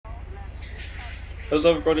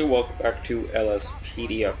Hello everybody, welcome back to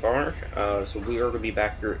LSPDFR. So we are going to be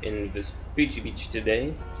back here in this beach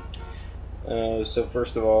today. So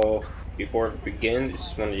first of all, before we begin, I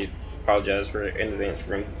just wanted to apologize for in advance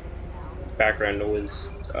for any background noise.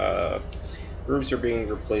 Roofs are being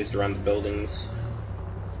replaced around the buildings.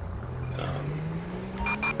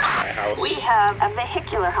 My house. We have a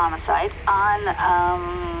vehicular homicide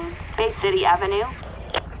on Bay City Avenue.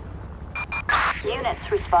 So, units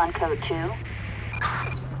respond code 2.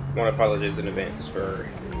 I want to apologize in advance for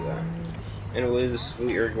that. Anyways,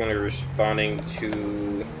 we are going to be responding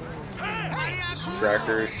to this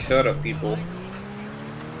tracker. Shut up, people.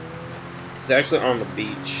 It's actually on the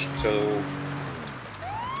beach, so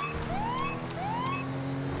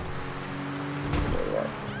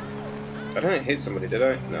I didn't hit somebody, did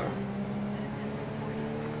I? No.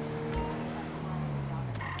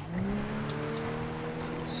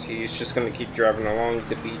 He's just gonna keep driving along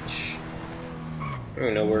the beach. I don't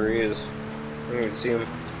even know where he is. I don't even see him.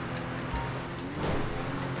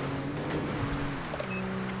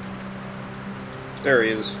 There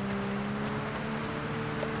he is.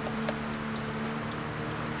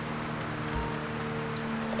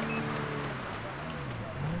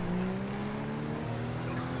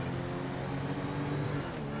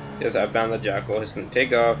 Yes, I found the jackal. He's gonna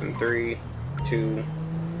take off in 3, 2,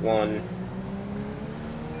 1,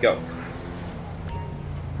 go.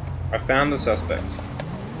 I found the suspect.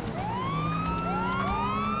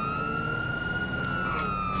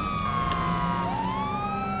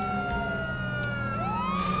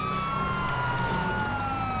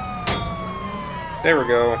 There we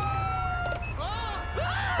go.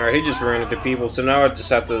 Alright, he just ran into people, so now I just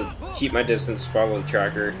have to keep my distance, follow the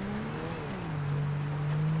tracker.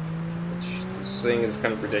 This thing is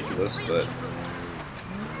kind of ridiculous, but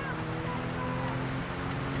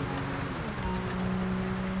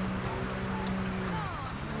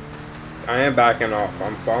I am backing off.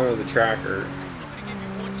 I'm following the tracker.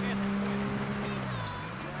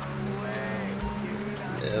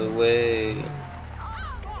 No way.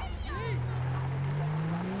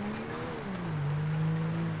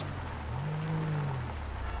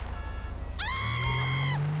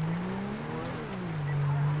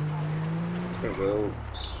 Gonna go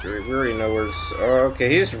straight. We already know where's. Oh, okay,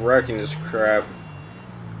 he's wrecking this crap.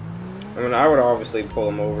 I mean, I would obviously pull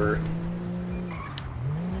him over.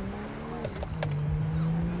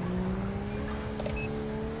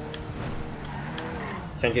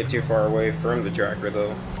 Can't get too far away from the tracker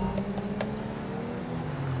though.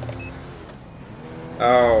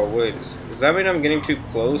 Oh wait, does that mean I'm getting too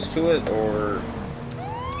close to it, or?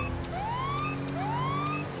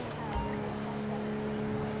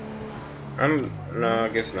 No, I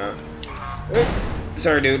guess not. Oh,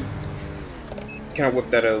 sorry, dude. Kind of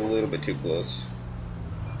whipped that a little bit too close.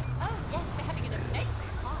 Oh, yes, we're having an amazing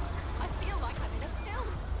time. I feel like I'm in a film.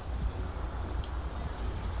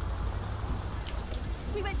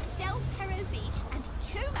 We went to Del Perro Beach and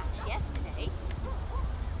Chumash yesterday.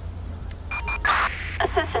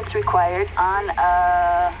 Assistance required on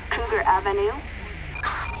Cougar Avenue.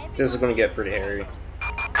 This is gonna get pretty hairy.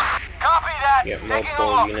 Copy that. Yeah,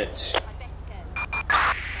 multiple units.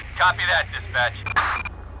 Copy that, dispatch.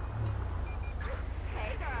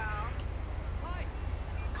 Hey, girl.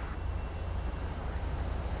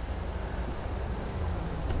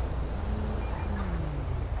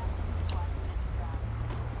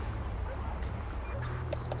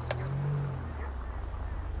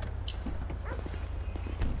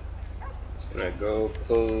 Just gonna go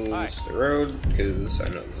close the road because I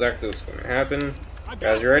know exactly what's gonna happen.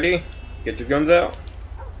 Guys, you ready? Get your guns out.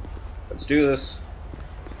 Let's do this.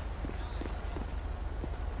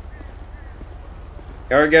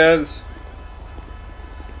 Alright, guys.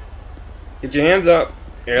 Get your hands up.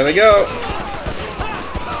 Here they go.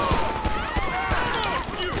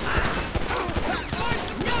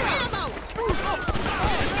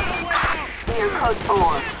 Near code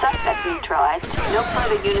 4. Suspect neutralized. No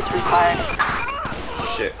further units required.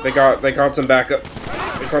 Shit, they caught some backup.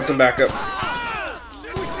 They caught some backup.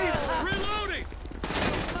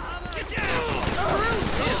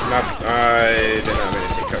 I did not mean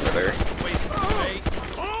to take cover there.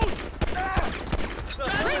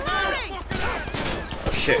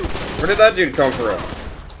 Oh shit, where did that dude come from?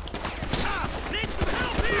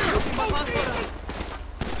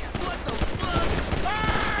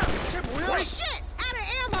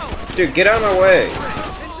 Dude, get out of my way.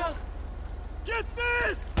 Get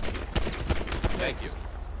this! Thank you.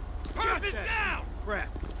 Get this down! Crap.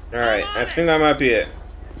 Alright, I think that might be it.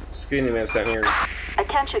 Skinny man's down here. Attention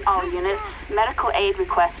Attention all units, medical aid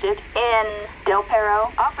requested. In Del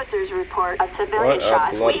Perro, officers report a civilian What a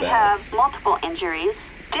shot. We have bloodbath. multiple injuries.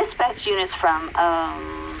 Dispatch units from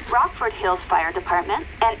Rockford Hills Fire Department.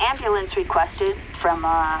 An ambulance requested from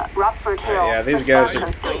Rockford Hills. Yeah, these guys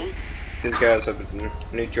Response are- code 3. These guys have been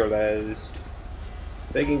neutralized.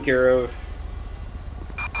 Taken care of.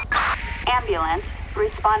 Ambulance,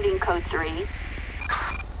 responding code 3.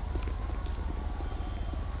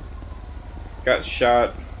 Got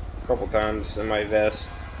shot a couple times in my vest.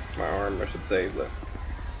 My arm, I should say, but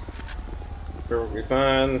perfectly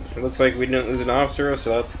fine. It looks like we didn't lose an officer,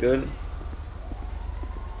 so that's good.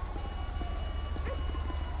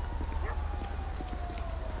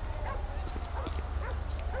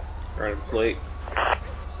 Trying to plate.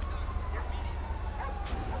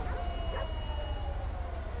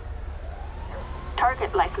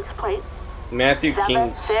 Target license plate. Matthew 7,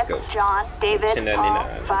 King 6, Scope. John, David, Paul,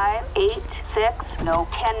 1099. 5, 8, 6, no,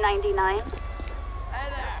 1099. Hey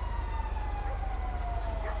there.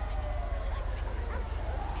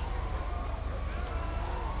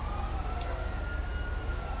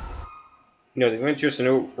 No, the interest in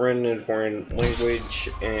outrun in foreign language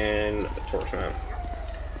and a torch mount.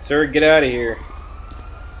 Sir, get out of here.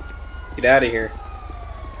 Get out of here.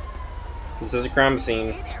 This is a crime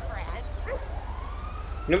scene. Hey there, Brad.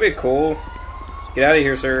 You know what'd be cool? Get out of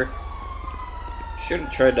here, sir. Should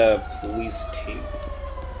have tried police tape.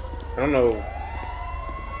 I don't know if...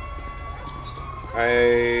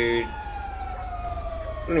 I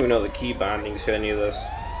don't even know the key bindings to any of this.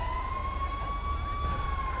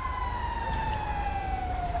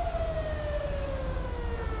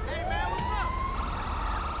 Hey man, what's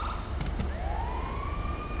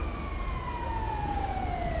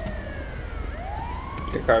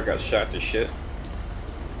up? The car got shot to shit.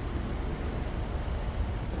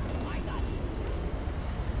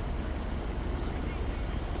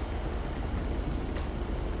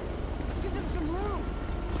 Give them some room.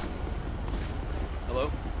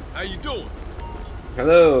 Hello? How you doing?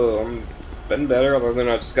 Hello, I'm been better other than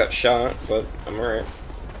I just got shot, but I'm alright.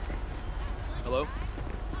 Hello?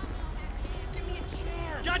 Give me a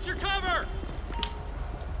chance. Got your cover!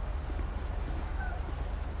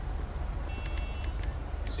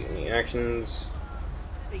 See any actions?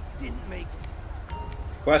 They didn't make it.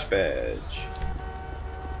 Flash badge.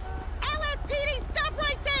 LSPD, stop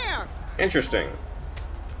right there! Interesting.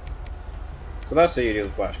 So that's how you do the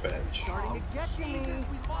flash badge. Starting to get to me.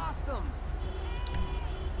 We lost them.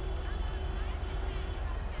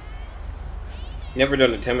 Never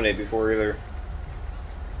done Intimidate before either.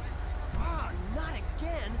 Ah, not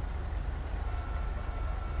again.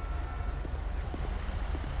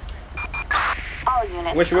 All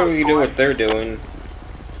units. Wish what we could do what they're doing.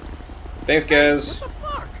 Thanks, guys. What the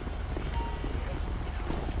fuck?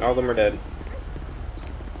 All of them are dead.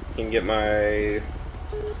 Can get my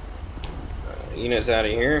units out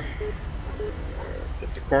of here.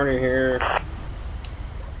 Get the corner here.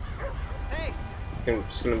 Hey, I'm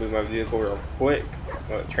just gonna move my vehicle real quick.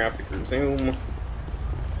 Let traffic resume.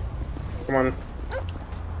 Come on.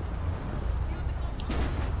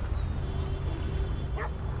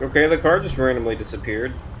 Okay, the car just randomly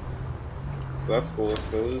disappeared. So that's cool, I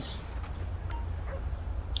suppose.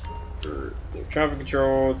 For traffic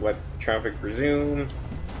control, let traffic resume.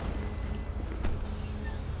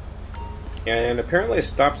 And apparently I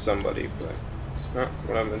stopped somebody, but it's not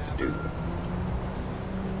what I meant to do.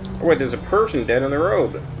 Oh wait, there's a person dead on the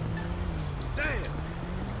road. damn.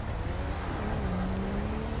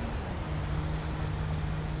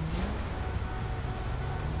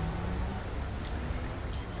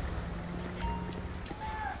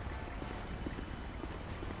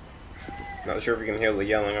 Not sure if you can hear the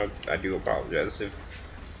yelling. I do apologize if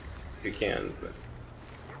you can, but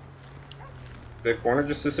the corner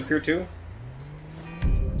just disappeared too?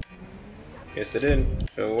 Yes, it did.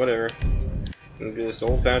 So whatever. I'm gonna do this the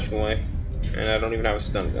old-fashioned way, and I don't even have a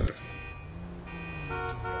stun gun.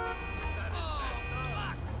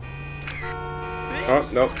 Oh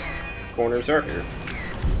nope, corners are here.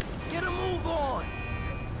 Get a move on.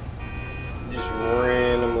 Just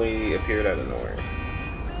randomly appeared out of nowhere. Man,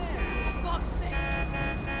 for fuck's sake.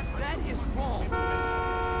 That is wrong.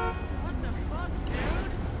 What the fuck,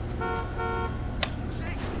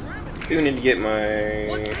 dude? Do need to get my.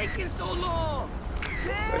 What's taking so long?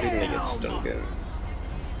 I do need to get stun gun.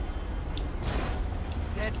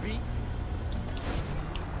 Deadbeat.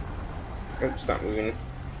 Oh, stop moving.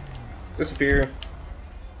 Disappear.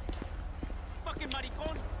 Fucking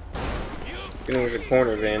maricón. You know, there's a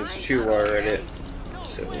corner vans too while we're at it,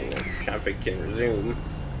 so traffic can resume.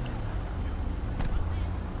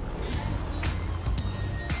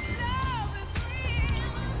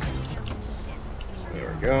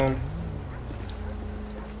 go.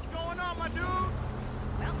 What's going on, my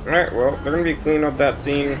dude? Alright, well, they're gonna be cleaning up that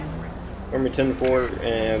scene. We're gonna be 10-4,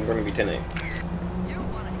 and we're gonna be 10-8. You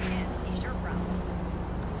don't want to hit. He's your problem.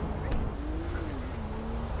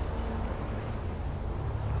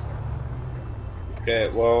 Okay,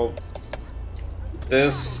 well,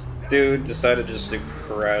 this dude decided just to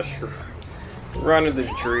crash, run into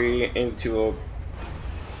the tree, into a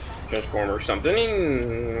transformer or something.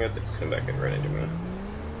 I have to just come back and run into me.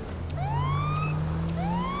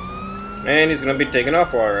 And he's gonna be taken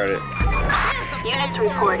off while we're at it. Units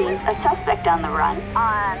reporting a suspect on the run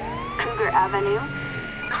on Cougar Avenue.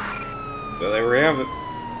 So there we have it.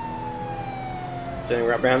 Standing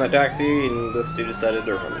right behind that taxi, and this dude decided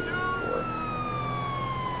to run for it.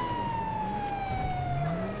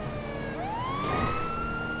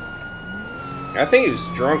 I think he's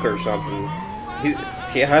drunk or something.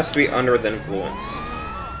 He has to be under the influence.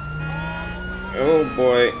 Oh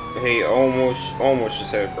boy, he almost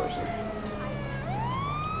just hit a person.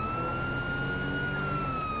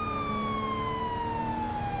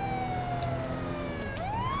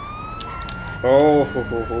 Oh,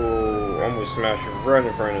 almost smashed right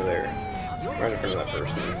in front of there. Right in front of that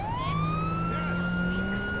person.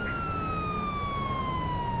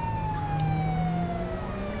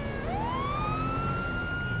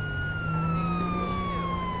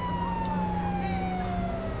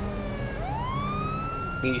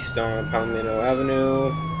 East on Palomino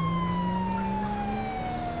Avenue.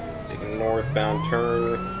 Taking a northbound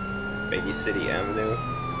turn. Baby City Avenue.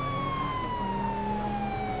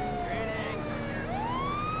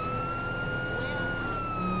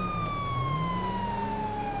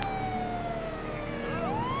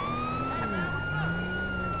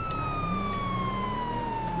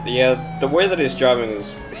 Yeah, the way that he's driving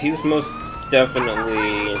is, he's most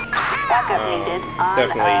definitely, he's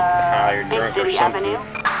definitely high or drunk or something.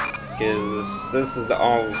 Because this is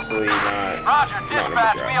obviously not a good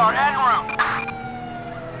drive.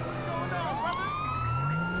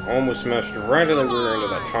 Almost smashed right in the rear end of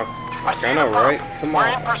that truck. I know, right? Come on.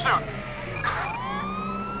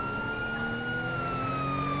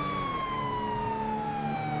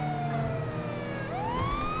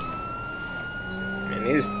 And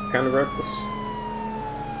he's kind of reckless.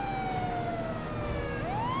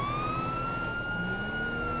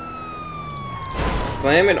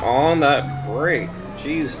 Slamming on that brake.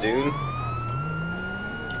 Jeez, dude.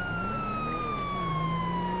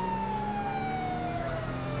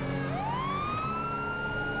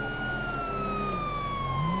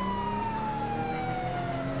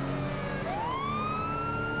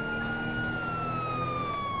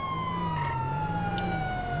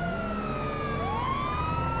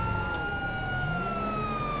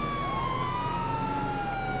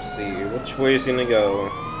 Let's see, which way is he gonna go?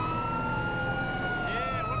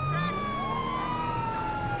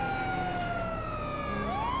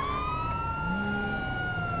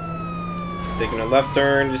 Taking a left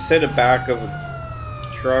turn, just hit the back of a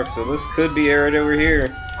truck, so this could be right over here.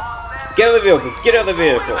 Get out of the vehicle! Get out of the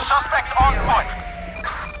vehicle!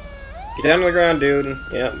 Get down to the ground, dude.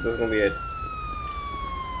 Yeah, this is gonna be it.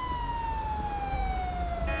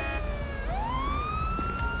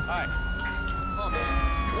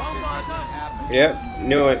 Yep,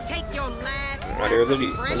 knew it. Under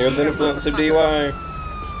the influence of DUI.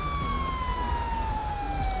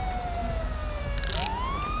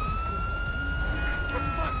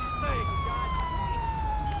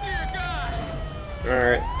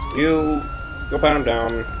 Alright, you go pat him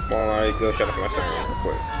down while I go shut up my siren real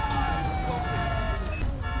quick.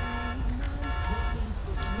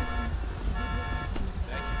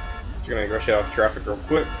 Just gonna go shut off traffic real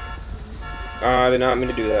quick. I did not mean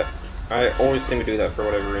to do that. I always seem to do that for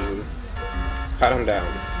whatever reason. Pat him down.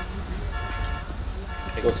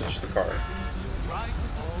 He goes to just the car.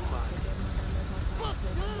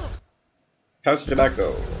 Pouch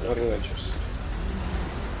tobacco, nothing of interest.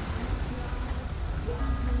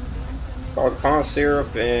 Called Con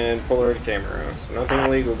Syrup and Polaroid camera. So nothing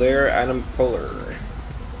illegal there. Adam Puller.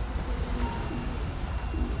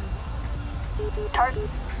 Target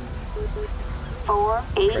 4,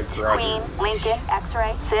 8, Queen, Lincoln,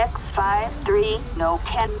 X-ray, 6, 5, 3, no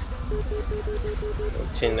Ken.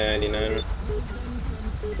 1099.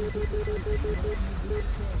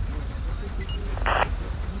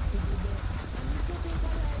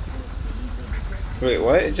 Wait,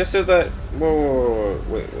 what? It just said that. Whoa,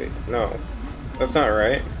 wait, no, that's not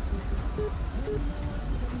right.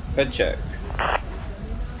 Head check.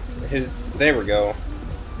 There we go.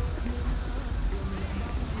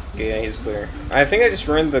 Okay, yeah, he's clear. I think I just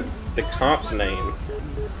ran the cop's name.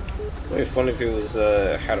 It'd be funny if he was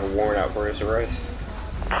had a warrant out for his arrest.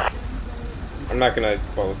 I'm not gonna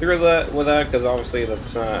follow through with that because obviously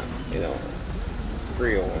that's not, you know,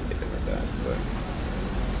 real or anything like that. But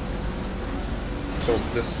so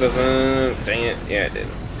this doesn't. Dang it! Yeah, it did.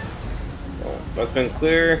 Well, that's been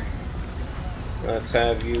clear. Let's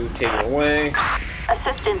have you taken away.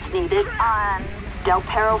 Assistance needed on Del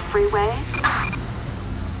Perro Freeway.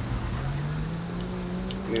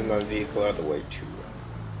 Move my vehicle out of the way too.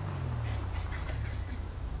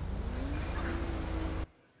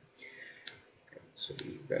 So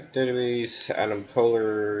we've got database, Adam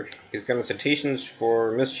Polar. He's got citations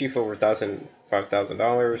for mischief over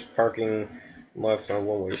 $5,000, parking left on a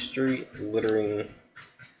one-way street, littering.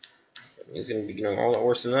 He's going to be getting all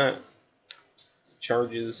worse than that.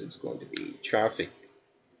 Charges, it's going to be traffic,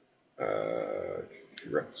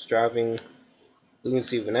 reckless driving,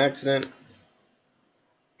 lunacy of an accident,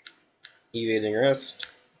 evading arrest,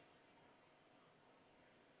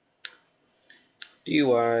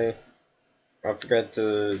 DUI. I forgot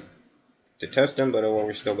to test him, but well,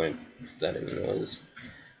 we're still going to put that in anyways.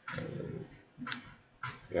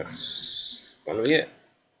 That's gonna be it.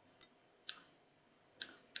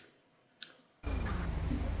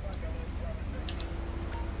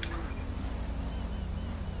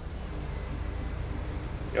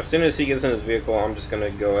 As soon as he gets in his vehicle, I'm just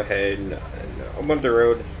gonna go ahead and open up the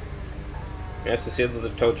road. He has to see that the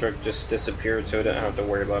tow truck just disappeared, so I don't have to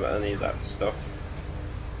worry about any of that stuff.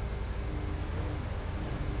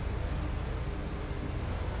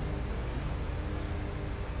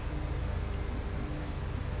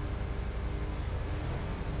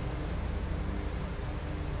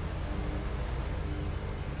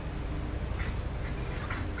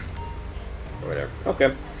 Whatever.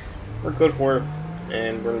 Okay, we're good for it,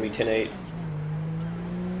 and we're gonna be 10-8.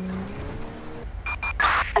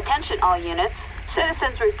 Attention all units.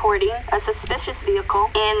 Citizens reporting a suspicious vehicle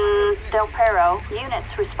in Del Perro. Units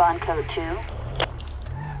respond code 2.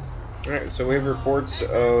 Alright, so we have reports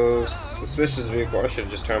of suspicious vehicle. I should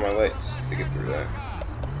have just turned my lights to get through that.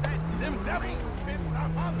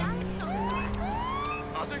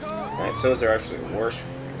 Alright, so those are actually worse.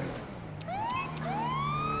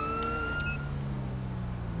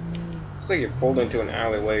 Looks like you're pulled into an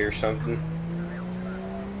alleyway or something.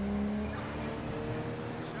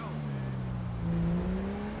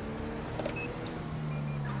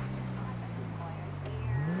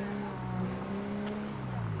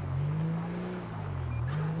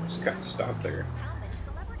 Just got stopped there.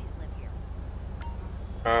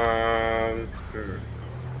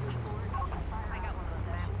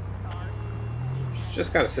 She's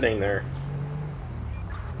just kind of sitting there.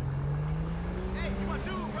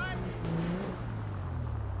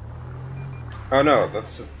 Oh no,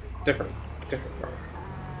 that's a different car.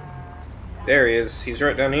 There he is. He's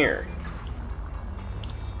right down here.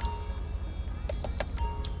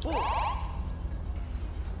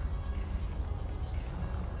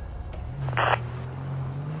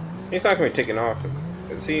 He's not going to be taken off,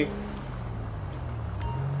 is he?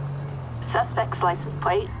 Suspect's license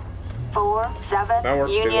plate 47 That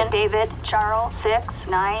works Union too. David Charles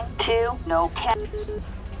 692 no Ken.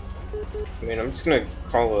 I mean, I'm just gonna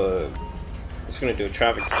do a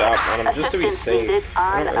traffic stop on him just to be safe.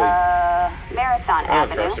 On Marathon I don't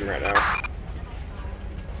Avenue. trust him right now.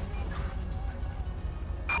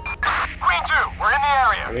 Green 2, we're in the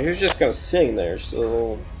area. I mean, he was just kind of sitting there,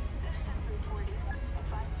 so.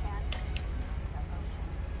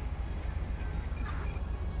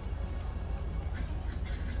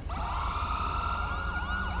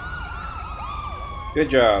 Good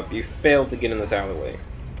job. You failed to get in this alleyway.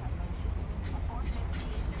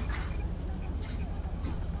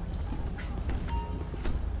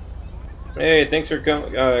 Hey, thanks for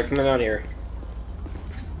coming out here.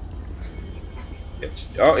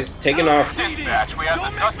 Oh, it's taking off. Dispatch, we have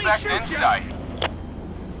the suspect in sight.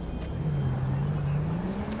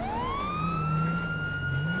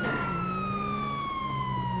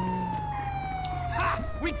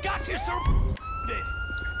 We got you, sir.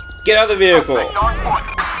 Get out of the vehicle! Suspect on foot.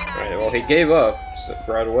 Right, well, he gave up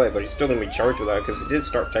right away, but he's still going to be charged with that because he did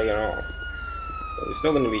start taking off. So he's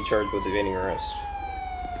still going to be charged with evading arrest.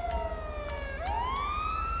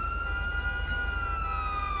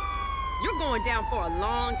 You're going down for a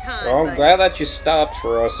long time. Well, I'm buddy. glad that you stopped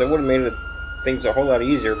for us. It would have made things a whole lot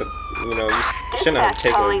easier, but you know, you shouldn't have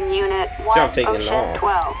Dispatch calling taken. unit Shouldn't have taken it 1 Ocean off.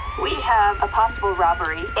 12. We have a possible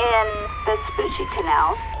robbery in the Vespucci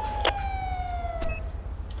Canal.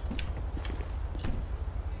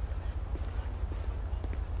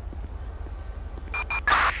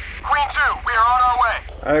 Green 2, we are on our way.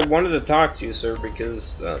 I wanted to talk to you, sir,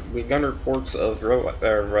 because we got reports of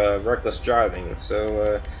reckless driving.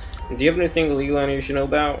 So Do you have anything illegal on you should know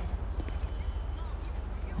about?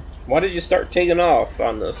 Why did you start taking off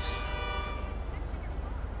on this?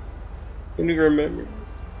 I don't even remember.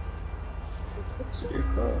 What's your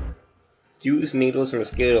car? Use needles and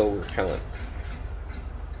mosquito repellent.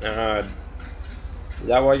 Is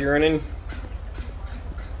that why you're running?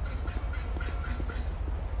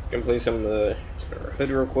 Can play some of the hood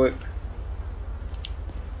real quick.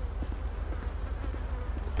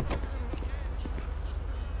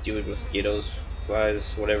 Deal with mosquitoes,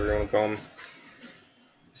 flies, whatever you want to call them.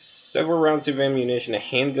 Several rounds of ammunition, a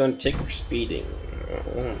handgun, ticket for speeding.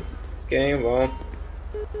 Oh, okay, well.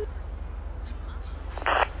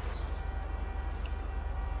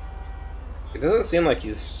 It doesn't seem like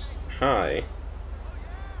he's high.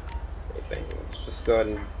 Let's just go ahead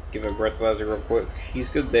and give him a breathalyzer real quick. He's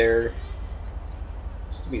good there.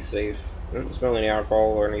 Just to be safe. I don't smell any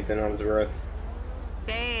alcohol or anything on his breath.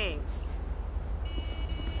 Thanks.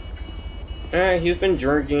 He's been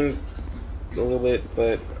drinking a little bit,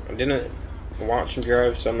 but I didn't watch him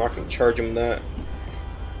drive, so I'm not going to charge him that.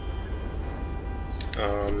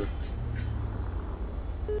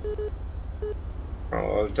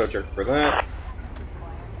 I'll tow truck for that.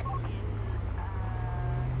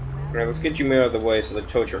 Alright, let's get you out of the way so the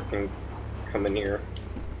tow truck can come in here.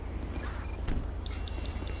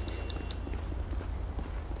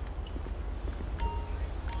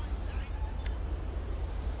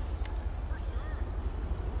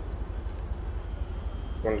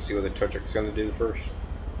 I want to see what the tow truck's going to do first.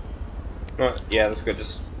 Yeah, that's good.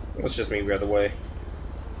 Let's just move out of the way.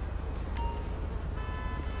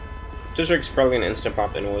 Tow truck's probably an instant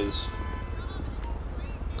pop anyways.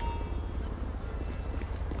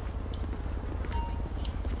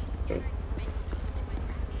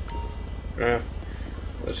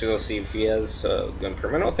 Let's go see if he has a gun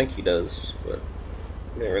permit. I don't think he does, but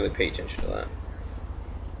I didn't really pay attention to that.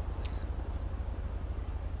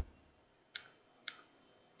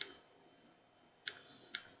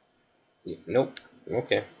 Nope.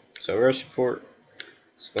 Okay. So arrest report.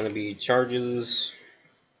 It's going to be charges.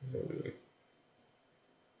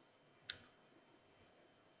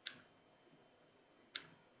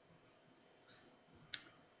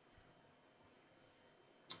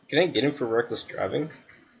 Can I get him for reckless driving?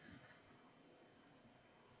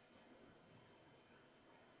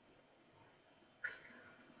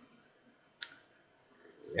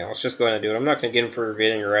 Yeah, let's just go ahead and do it. I'm not going to get him for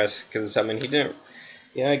evading arrest because, I mean, he didn't.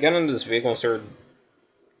 Yeah, I got into this vehicle and started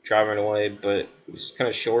driving away, but he was kind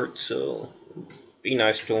of short, so be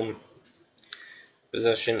nice to him.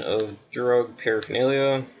 Possession of drug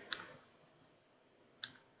paraphernalia.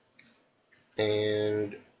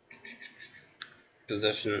 And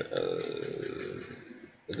illegal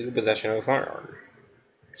possession of a firearm.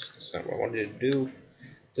 That's not what I wanted to do.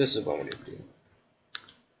 This is what I wanted to do.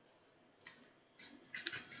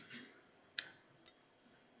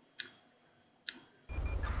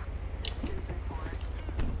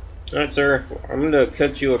 Alright, sir. I'm going to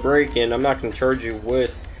cut you a break, and I'm not going to charge you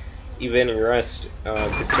with evading arrest.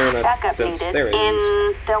 Considering that, Backup since needed there it in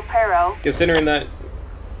is. Del Perro. Considering that,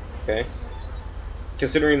 okay.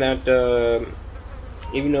 Considering that,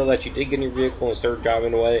 even though that you did get in your vehicle and started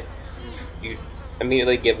driving away, you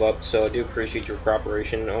immediately give up. So I do appreciate your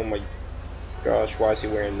cooperation. Oh my gosh, why is he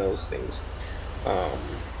wearing those things?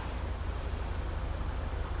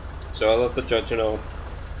 So I'll let the judge know.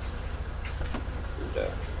 And,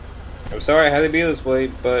 I'm sorry I had to be this way,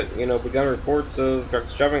 but you know, we got reports of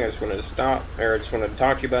reckless driving. I just wanted to stop, or I just wanted to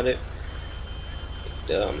talk to you about it.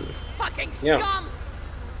 Fucking yeah. scum!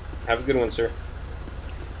 Have a good one, sir.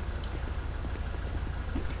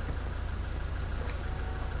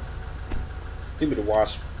 Stupid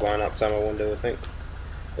wasp flying outside my window, I think.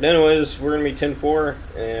 But anyways, we're gonna be 10-4,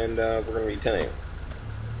 and we're gonna be 10-8.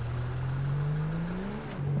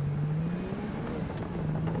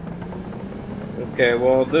 Okay,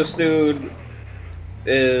 well, this dude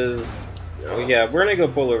is... Oh, yeah, we're gonna go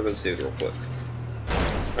pull over this dude real quick.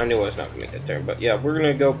 I knew I was not gonna make that turn, but yeah, we're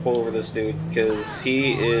gonna go pull over this dude, because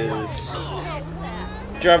he is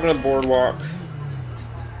driving a boardwalk.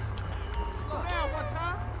 Slow down one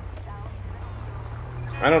time.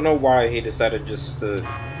 I don't know why he decided just to...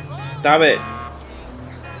 Stop it!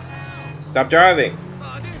 Stop driving!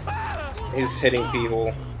 He's hitting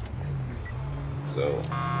people. So...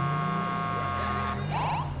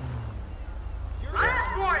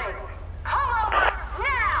 Last warning! Pull over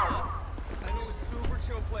now! I know a super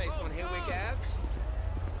chill place on Haywick Ave.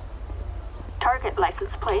 Target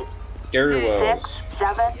license plate. Gary Wells.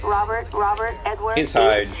 6-7 Robert Edward. He's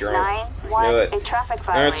high, drunk. 9-1. Knew it. A traffic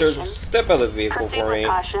Alright, violation. sir, step out of the vehicle Proceed for with me.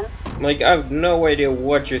 caution. Like, I have no idea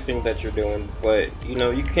what you think that you're doing, but, you know,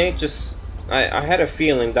 you can't just... I had a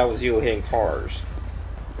feeling that was you hitting cars.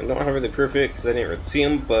 I don't have really proof it, because I didn't really see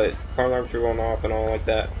them, but car alarms were going off and all like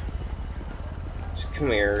that. Just come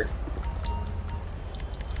here.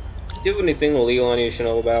 Do you have anything illegal I need to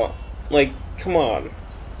know about? Like, come on.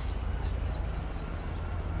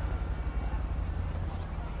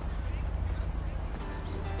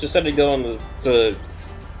 Just had to go on the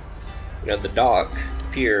you know, the dock,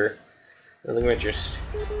 pier, nothing of interest.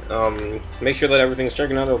 Make sure that everything's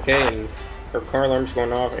checking out okay, and her car alarm's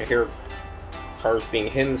going off, and I hear cars being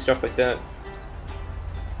hit and stuff like that.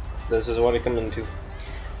 This is what I come into.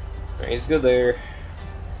 Alright, he's good there.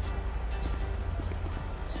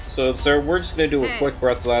 So, sir, we're just gonna do a quick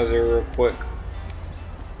breathalyzer real quick.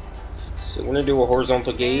 So, we're gonna do a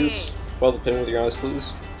horizontal gaze. Follow the pin with your eyes,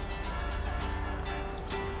 please.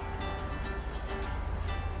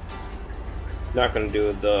 Not gonna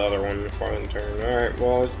do the other one following turn. Alright,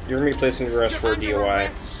 well, you're gonna be placing your arrest for DOI.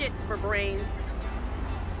 Shit for brains.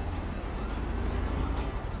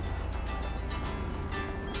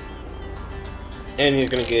 And he's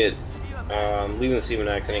gonna get leaving the scene of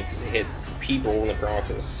an accident because he hits people in the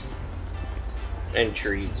process. And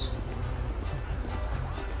trees.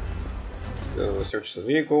 Let's go search the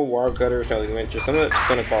vehicle, wire cutters, nothing of interest. I'm not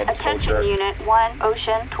gonna call it the tow Attention truck. Unit 1,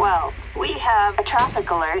 Ocean 12. We have a traffic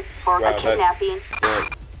alert for Wow, a kidnapping. Yeah,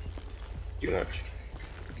 too much.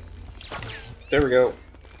 There we go.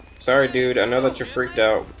 Sorry, dude. I know that you're freaked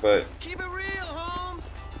out, but Keep it real, Holmes.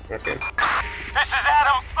 okay. This is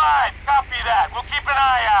Adam 5. Copy that. We'll keep an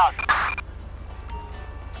eye out.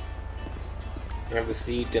 Have the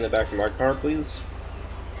seat in the back of my car, please.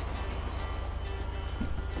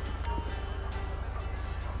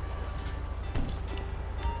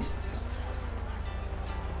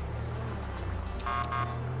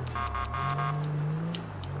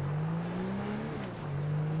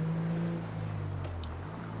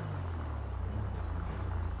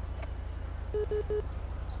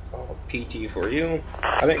 Call PT for you.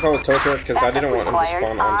 I didn't call it tow truck because I didn't want him to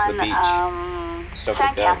spawn onto the beach. Stuff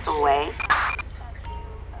like that. Way.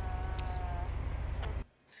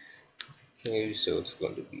 Okay, so it's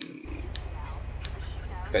going to be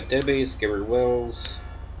got database, Gary Wells,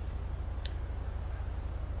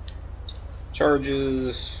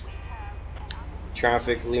 charges,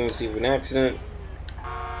 traffic, leaving the scene of an accident,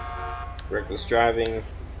 reckless driving,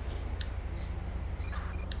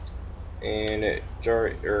 and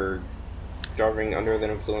driving under the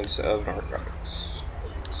influence of narcotics.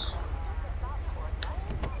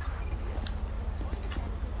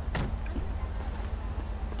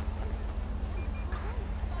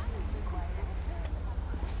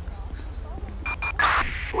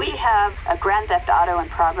 We have a Grand Theft Auto in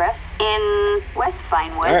progress in West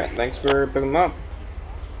Vinewood. Alright, thanks for picking them up.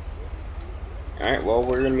 Alright, well,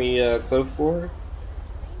 we're going to be code 4.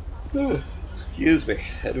 Excuse me.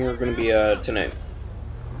 And we're going to be tonight.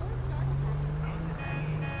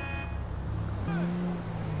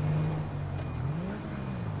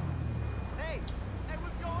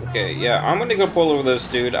 Okay, yeah, I'm going to go pull over this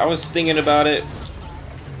dude. I was thinking about it,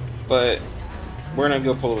 but we're going to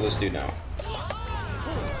go pull over this dude now.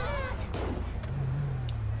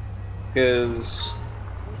 Because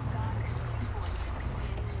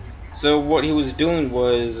so what he was doing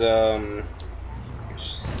was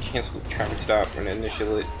just cancel the traffic stop and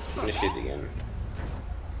initiate again.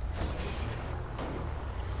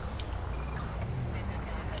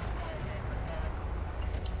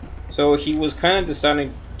 So he was kind of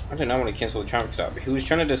deciding. I did not want to cancel the traffic stop. He was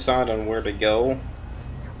trying to decide on where to go.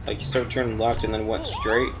 Like he started turning left and then went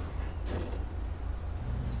straight.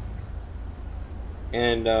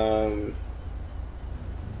 And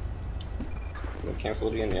cancel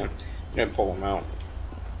it again. Yeah, I'm gonna pull him out.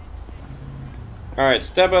 All right,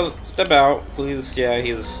 step out, please. Yeah,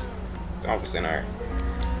 he's obviously an alright.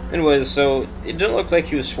 Anyways, so it didn't look like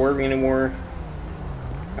he was swerving anymore.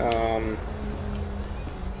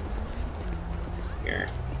 Here,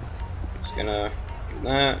 just gonna do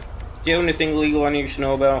that. Do you have anything legal I need to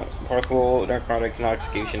know about? Possible narcotic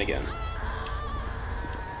intoxication again.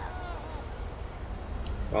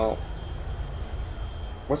 Well,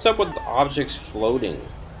 what's up with the objects floating?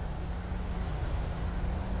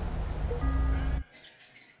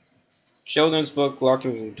 Children's book,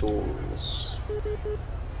 locking tools.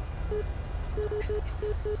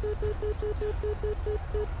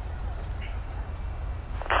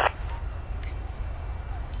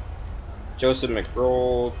 Joseph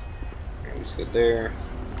McRoll. He's good there.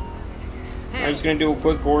 I'm just gonna do a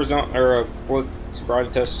quick horizontal or a quick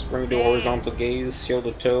sobriety test. We're gonna do a horizontal gaze, shield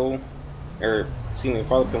to toe. Or, excuse me,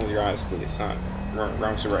 follow the pin with your eyes, please. Huh?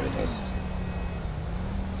 Wrong sobriety test.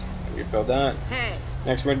 You failed that. Hey.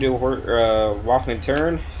 Next, we're gonna do a walking and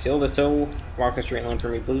turn. Feel the toe. Walk a straight line for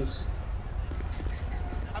me, please.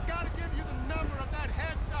 I've got to give you the number of that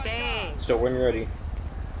headshot guy. Thanks. So when you're ready.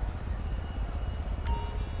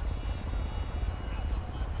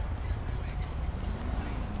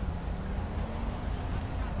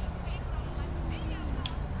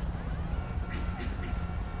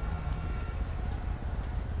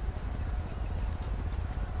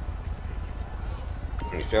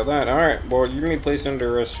 You failed that. Alright, well, you're going to be placed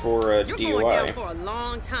under arrest for You're going down DUI. for a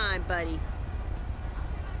long time, buddy.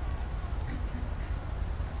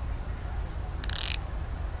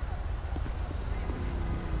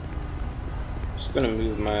 Just going to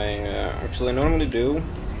move my... actually, I know what I'm going to do.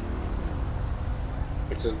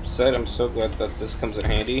 Like I said, I'm so glad that this comes in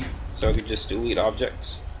handy. So I could just delete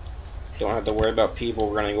objects. Don't have to worry about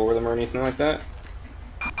people running over them or anything like that.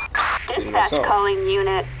 Dispatch calling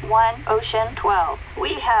Unit 1, Ocean 12.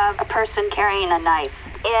 We have a person carrying a knife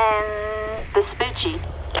in the Spoochie.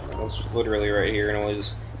 That's literally right here,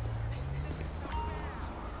 anyways.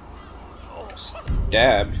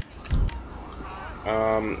 Stabbed.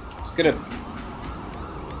 Let's get a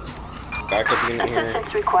backup unit here.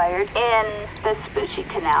 Assistance required in the Spoochie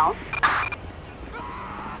Canal.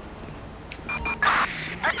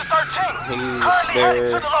 Victor 13! He's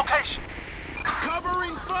there. To the location!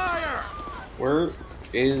 Covering fire! Where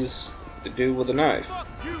is the dude with the knife?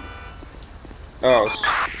 Oh, it's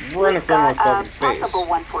right in front of my fucking face. Possible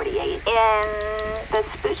 148 in the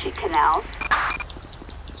Spoochie Canal.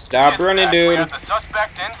 Stop running, We dude. have the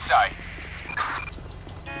suspect in sight.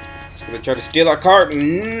 He's gonna try to steal our car.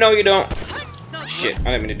 No, you don't. Shit, I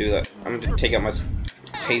didn't mean to do that. I'm gonna take out my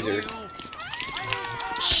taser.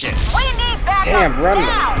 Shit. We need backup Damn, run in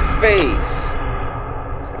now! the face.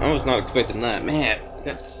 I was not expecting that. Man,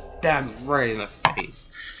 got stabbed right in the face.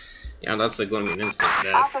 Yeah, that's like going to be an instant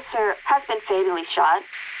death. Officer has been fatally shot.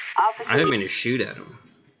 Officer. I didn't mean to shoot at him.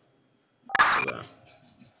 So,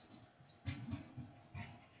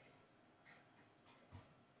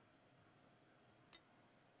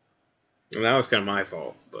 and that was kind of my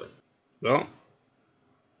fault, but, well,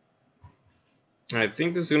 I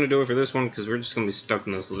think this is going to do it for this one, because we're just going to be stuck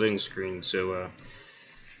in this loading screen, so,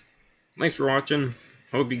 thanks for watching.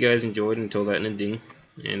 Hope you guys enjoyed until that ending,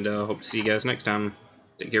 and hope to see you guys next time.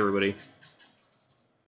 Take care, everybody.